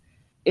poem,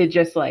 it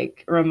just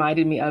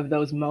reminded me of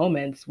those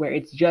moments where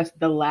it's just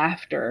the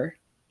laughter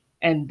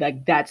and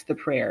that's the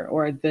prayer,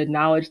 or the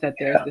knowledge that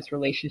there's this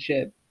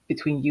relationship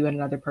between you and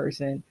another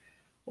person,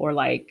 or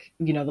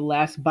the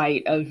last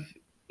bite of,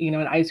 an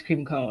ice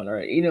cream cone,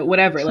 or,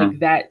 whatever,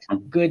 that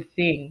good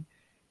thing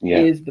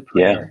is the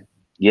prayer.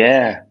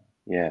 Yeah.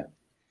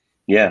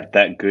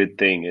 That good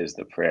thing is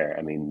the prayer.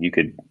 I mean, you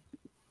could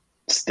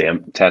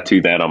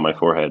tattoo that on my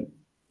forehead.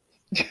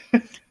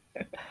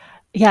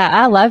 Yeah,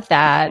 I love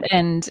that.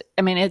 And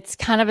I mean, it's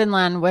kind of in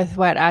line with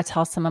what I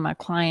tell some of my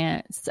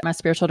clients, my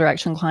spiritual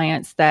direction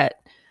clients, that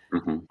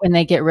when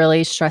they get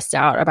really stressed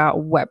out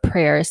about what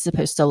prayer is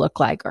supposed to look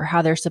like or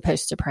how they're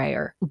supposed to pray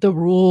or the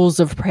rules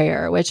of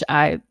prayer, which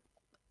I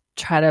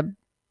try to,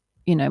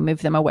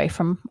 move them away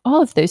from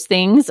all of those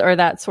things or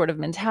that sort of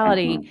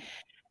mentality.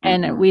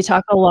 And we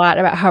talk a lot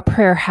about how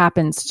prayer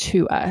happens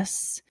to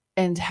us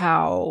and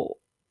how,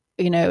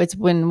 it's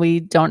when we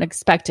don't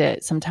expect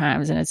it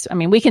sometimes.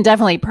 And we can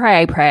definitely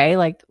pray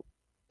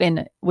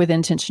with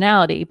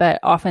intentionality, but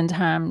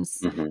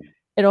oftentimes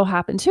it'll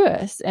happen to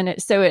us. And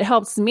so it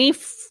helps me,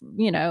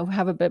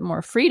 have a bit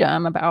more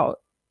freedom about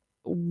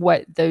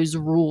what those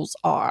rules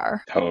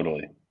are.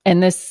 Totally.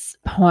 And this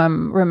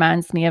poem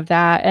reminds me of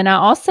that. And I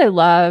also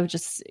love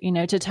just,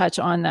 to touch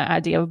on the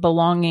idea of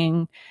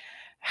belonging,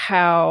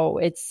 how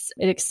it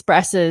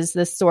expresses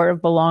this sort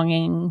of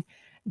belonging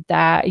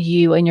that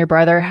you and your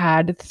brother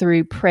had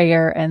through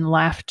prayer and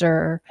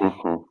laughter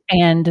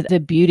and the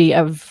beauty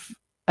of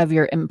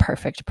your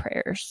imperfect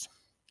prayers.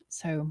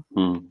 So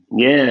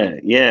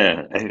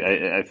yeah.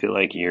 I feel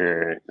like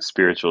your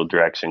spiritual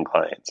direction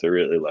clients are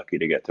really lucky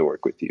to get to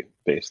work with you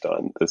based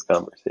on this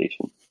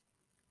conversation.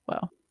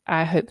 Well,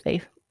 I hope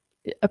they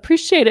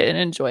appreciate it and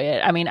enjoy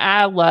it. I mean,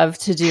 I love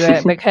to do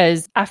it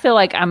because I feel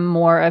like I'm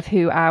more of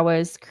who I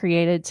was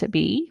created to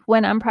be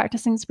when I'm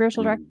practicing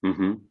spiritual direction.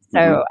 Mm-hmm.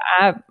 So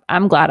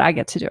I'm glad I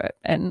get to do it,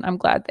 and I'm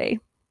glad they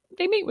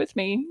meet with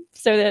me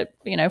so that,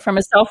 from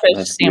a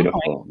selfish standpoint.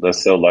 Beautiful.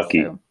 That's so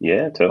lucky. So,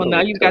 yeah, totally. Well,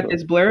 now you've got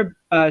this blurb,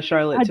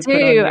 Charlotte, to put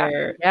on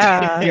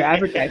your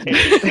advertisement.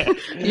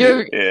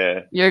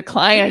 Your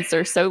clients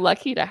are so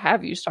lucky to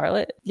have you,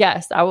 Charlotte.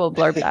 Yes, I will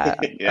blurb that.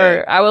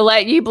 Or I will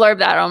let you blurb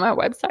that on my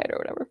website or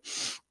whatever.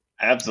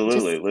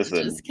 Absolutely.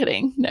 Listen. Just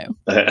kidding. No.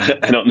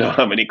 I don't know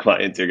how many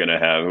clients you're going to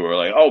have who are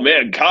like, oh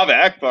man, Kaveh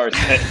Akbar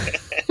said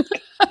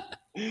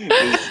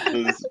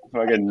this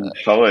fucking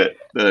poet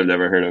that I've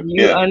never heard of.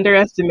 You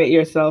underestimate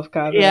yourself,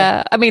 Kaveh.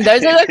 Yeah. I mean,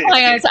 those are the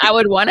clients I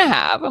would want to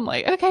have. I'm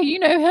like, okay, you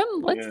know him.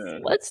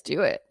 Let's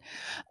do it.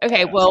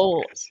 Okay.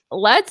 Well,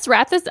 let's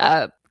wrap this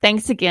up.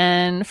 Thanks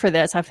again for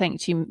this. I've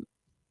thanked you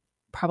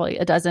probably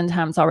a dozen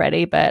times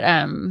already, but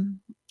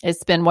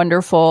it's been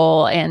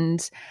wonderful.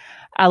 And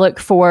I look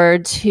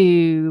forward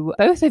to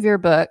both of your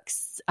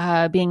books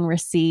being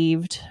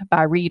received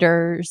by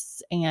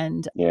readers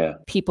and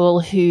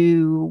people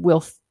who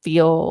will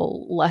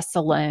feel less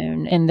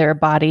alone in their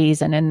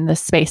bodies and in the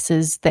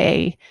spaces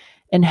they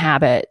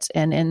inhabit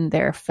and in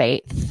their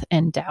faith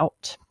and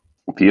doubt.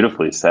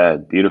 Beautifully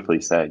said. Beautifully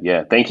said.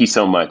 Yeah. Thank you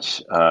so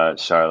much,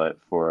 Charlotte,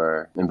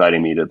 for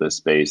inviting me to this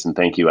space. And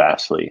thank you,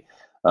 Ashley.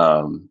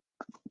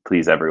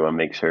 Please, everyone,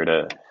 make sure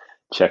to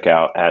check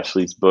out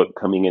Ashley's book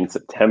coming in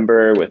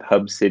September with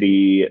Hub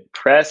City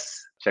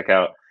Press. Check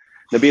out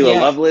Nabila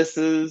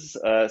Lovelace's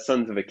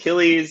Sons of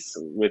Achilles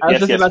with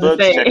Yes Yes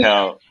Books. Check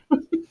out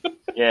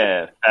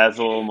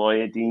Fazl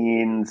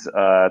Moyadeen's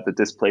The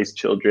Displaced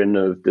Children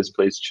of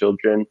Displaced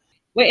Children.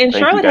 Wait, and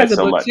Charlotte has a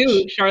book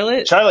too.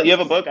 Charlotte, you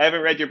have a book? I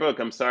haven't read your book.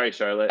 I'm sorry,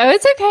 Charlotte. Oh,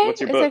 it's okay.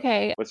 What's your book?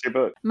 Okay. What's your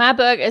book? My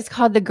book is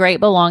called The Great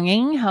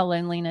Belonging: How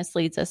Loneliness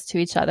Leads Us to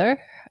Each Other.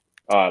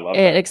 Oh, I love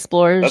it.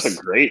 Explores That's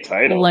a great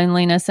title.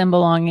 Loneliness and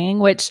belonging,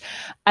 which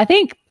I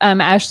think,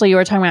 Ashley, you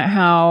were talking about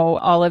how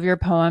all of your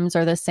poems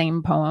are the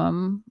same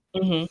poem.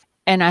 Mm-hmm.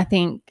 And I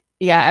think,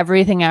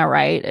 everything I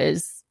write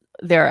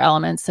there are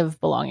elements of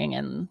belonging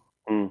and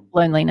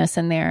loneliness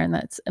in there. And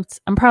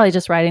I'm probably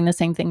just writing the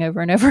same thing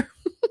over and over.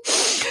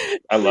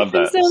 I love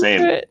that.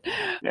 Same.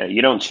 Yeah,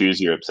 you don't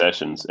choose your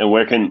obsessions. And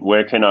where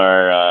can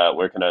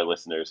our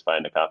listeners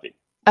find a copy?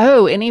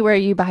 Oh, anywhere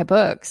you buy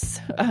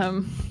books.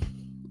 But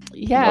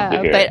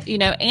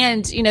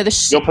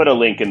you'll put a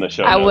link in the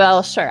show notes. I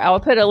will, sure. I will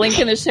put a link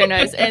in the show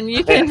notes, and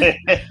you can.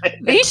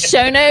 These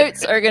show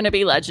notes are going to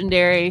be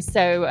legendary.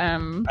 So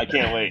I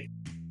can't wait.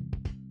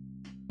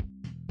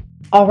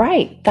 All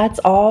right, that's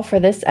all for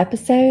this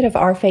episode of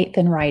Our Faith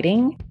in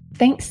Writing.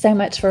 Thanks so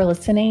much for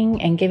listening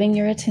and giving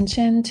your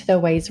attention to the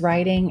ways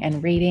writing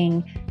and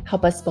reading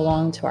help us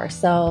belong to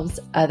ourselves,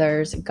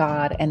 others,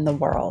 God, and the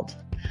world.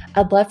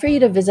 I'd love for you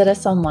to visit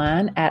us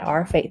online at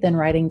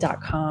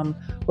ourfaithinwriting.com,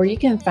 where you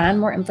can find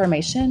more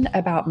information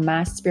about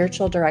my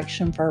spiritual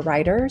direction for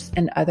writers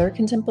and other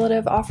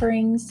contemplative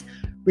offerings,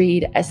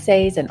 read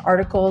essays and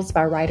articles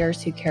by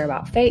writers who care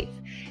about faith,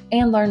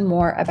 and learn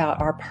more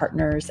about our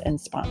partners and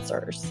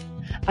sponsors.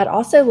 I'd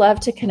also love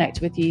to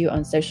connect with you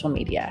on social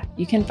media.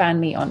 You can find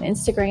me on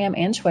Instagram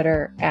and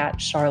Twitter at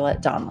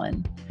Charlotte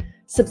Donlin.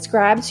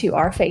 Subscribe to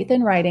Our Faith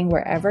in Writing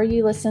wherever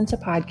you listen to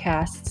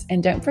podcasts,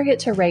 and don't forget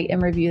to rate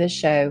and review the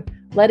show,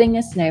 letting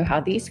us know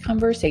how these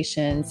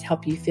conversations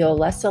help you feel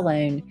less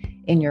alone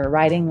in your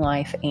writing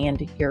life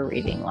and your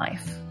reading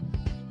life.